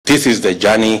This is the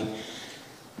journey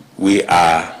we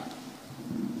are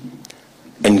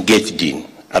engaged in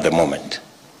at the moment.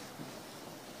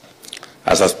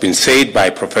 As has been said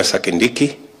by Professor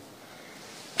Kindiki,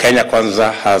 Kenya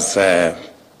Kwanza has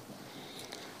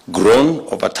grown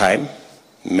over time.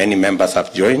 Many members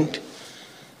have joined.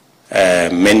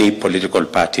 Many political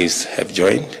parties have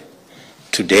joined.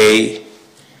 Today,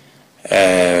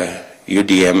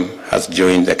 UDM has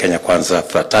joined the Kenya Kwanza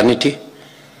fraternity.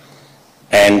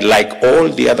 And like all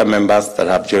the other members that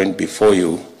have joined before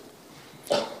you,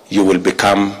 you will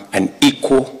become an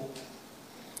equal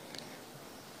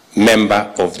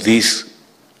member of this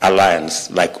alliance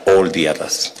like all the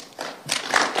others.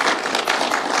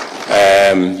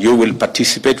 You will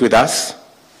participate with us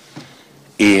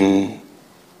in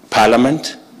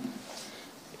Parliament,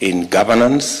 in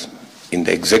governance, in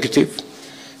the executive,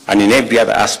 and in every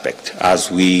other aspect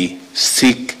as we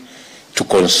seek to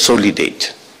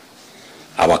consolidate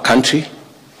our country,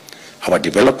 our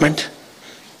development,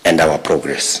 and our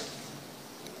progress.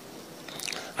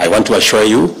 I want to assure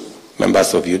you,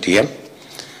 members of UDM,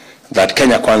 that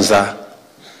Kenya Kwanza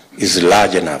is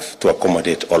large enough to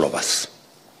accommodate all of us.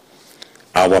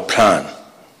 Our plan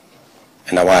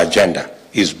and our agenda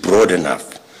is broad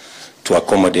enough to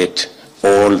accommodate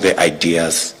all the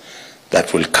ideas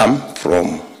that will come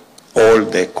from all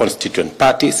the constituent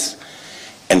parties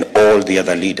and all the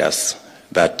other leaders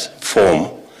that form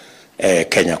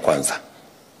Kenya Kwanza.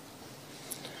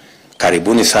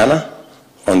 Karibuni sana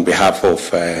on behalf of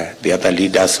the other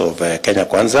leaders of Kenya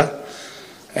Kwanza.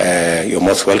 You're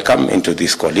most welcome into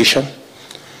this coalition.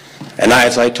 And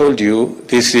as I told you,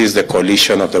 this is the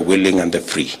coalition of the willing and the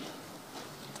free.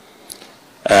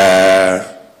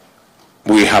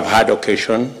 We have had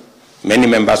occasion, many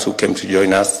members who came to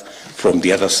join us from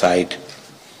the other side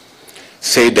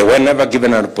say they were never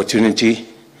given an opportunity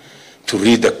to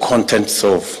read the contents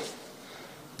of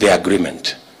the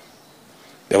agreement.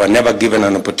 They were never given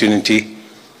an opportunity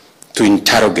to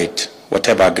interrogate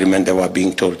whatever agreement they were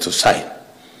being told to sign.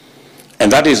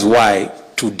 And that is why,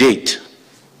 to date,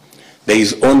 there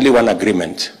is only one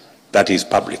agreement that is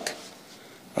public,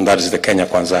 and that is the Kenya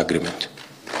Kwanza agreement.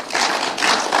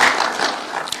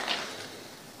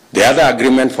 The other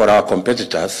agreement for our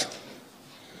competitors,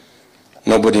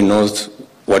 nobody knows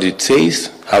what it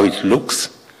says, how it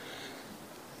looks,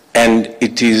 and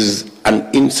it is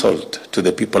an insult to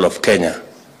the people of Kenya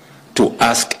to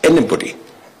ask anybody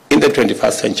in the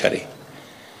 21st century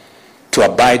to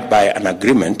abide by an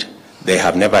agreement they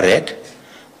have never read,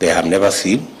 they have never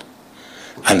seen,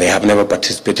 and they have never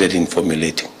participated in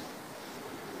formulating.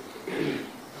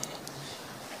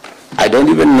 I don't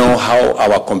even know how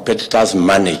our competitors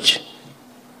manage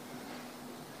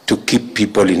to keep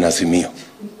people in Azimio.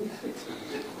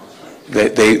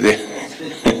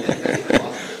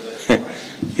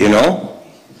 You know?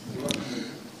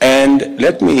 And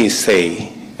let me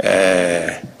say,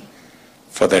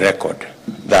 for the record,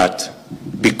 that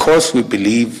because we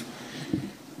believe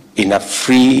in a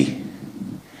free,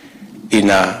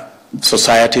 in a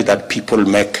society that people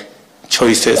make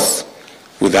choices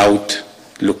without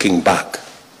looking back,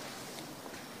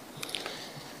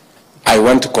 I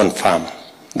want to confirm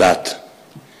that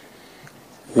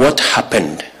what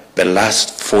happened the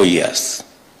last 4 years,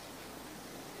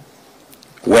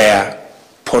 where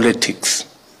politics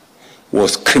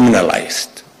was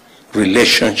criminalized,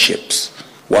 relationships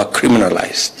were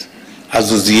criminalized,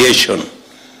 association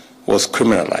was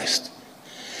criminalized,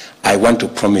 I want to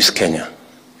promise Kenya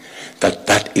that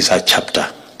that is a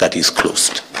chapter that is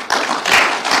closed.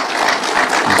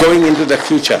 Going into the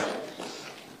future,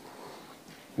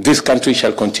 this country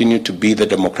shall continue to be the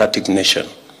democratic nation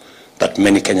that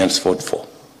many Kenyans fought for.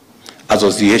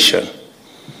 Association,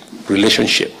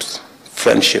 relationships,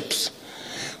 friendships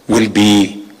will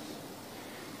be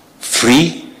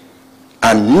free,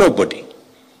 and nobody,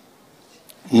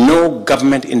 no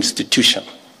government institution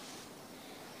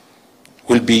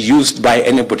will be used by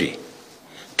anybody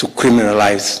to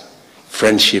criminalize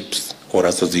friendships or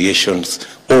associations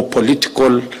or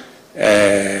political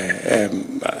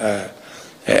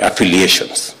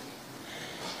affiliations.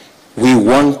 We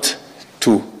want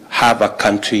to have a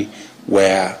country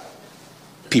where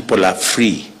people are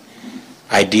free,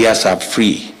 ideas are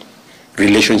free,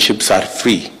 relationships are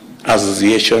free,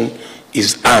 association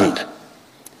is earned,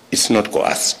 it's not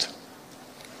coerced.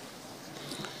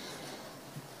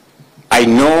 I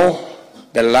know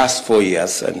the last 4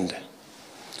 years, and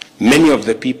many of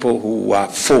the people who were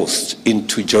forced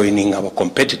into joining our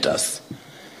competitors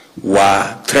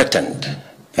were threatened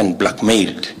and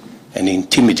blackmailed and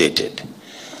intimidated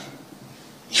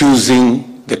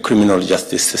using the criminal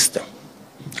justice system.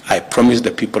 I promise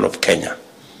the people of Kenya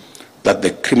that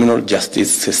the criminal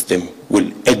justice system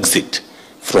will exit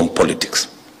from politics.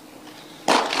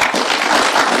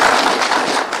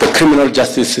 The criminal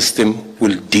justice system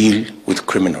will deal with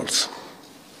criminals.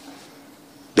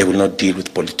 They will not deal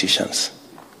with politicians.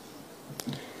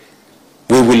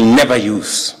 We will never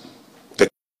use the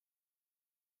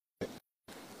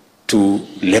to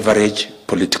leverage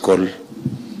political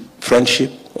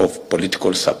friendship or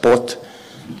political support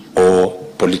or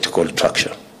political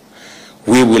traction.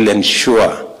 We will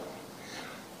ensure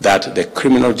that the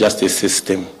criminal justice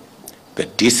system, the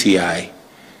DCI,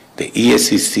 the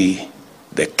EACC,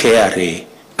 the KRA,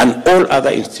 and all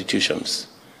other institutions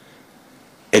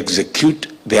execute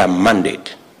their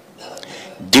mandate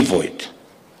devoid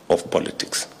of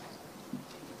politics.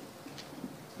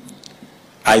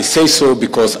 I say so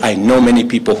because I know many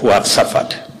people who have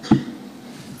suffered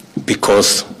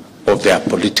because of their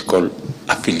political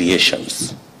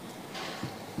affiliations.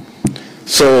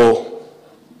 So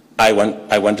I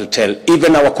want to tell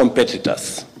even our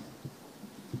competitors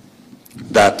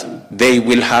that they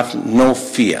will have no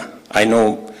fear. I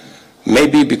know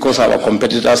maybe because our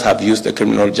competitors have used the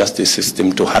criminal justice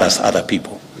system to harass other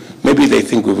people, maybe they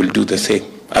think we will do the same.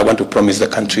 I want to promise the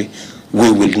country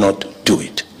we will not do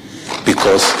it,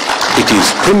 because it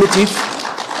is primitive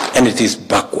and it is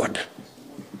backward.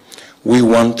 We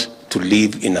want to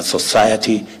live in a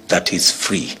society that is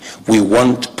free. We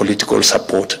want political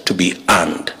support to be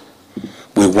earned.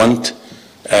 We want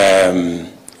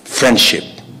friendship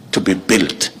to be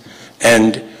built.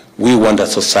 And we want a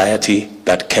society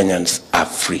that Kenyans are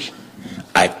free.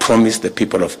 I promise the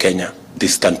people of Kenya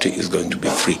this country is going to be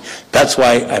free. That's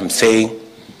why I'm saying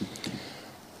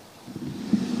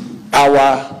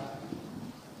our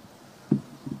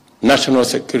national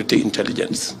security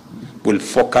intelligence will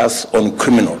focus on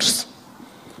criminals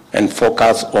and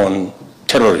focus on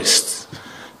terrorists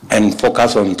and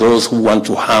focus on those who want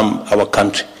to harm our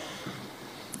country,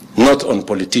 not on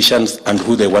politicians and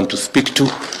who they want to speak to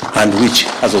and which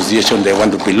association they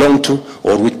want to belong to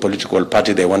or which political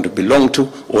party they want to belong to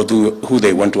or who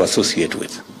they want to associate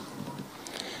with.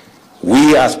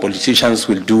 We as politicians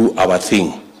will do our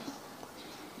thing.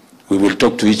 We will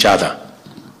talk to each other.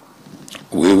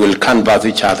 We will canvass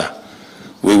each other.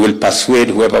 We will persuade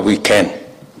whoever we can.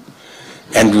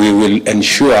 And we will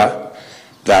ensure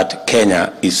that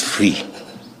Kenya is free.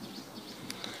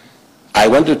 I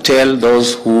want to tell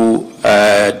those who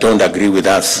don't agree with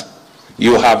us,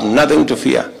 you have nothing to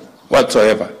fear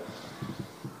whatsoever.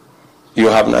 You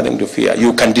have nothing to fear.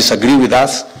 You can disagree with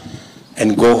us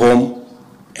and go home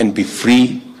and be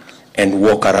free and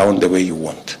walk around the way you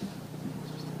want.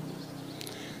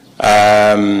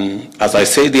 As I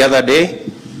said the other day,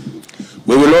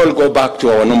 we will all go back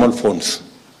to our normal phones.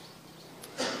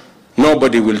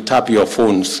 Nobody will tap your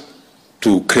phones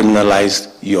to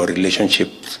criminalize your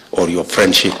relationship or your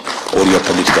friendship or your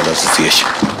political association.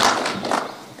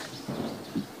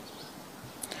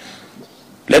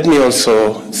 Let me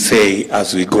also say,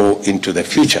 as we go into the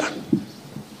future,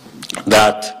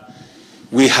 that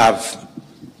we have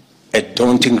a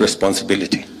daunting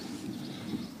responsibility.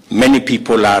 Many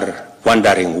people are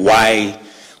wondering why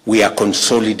we are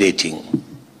consolidating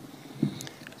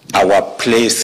our place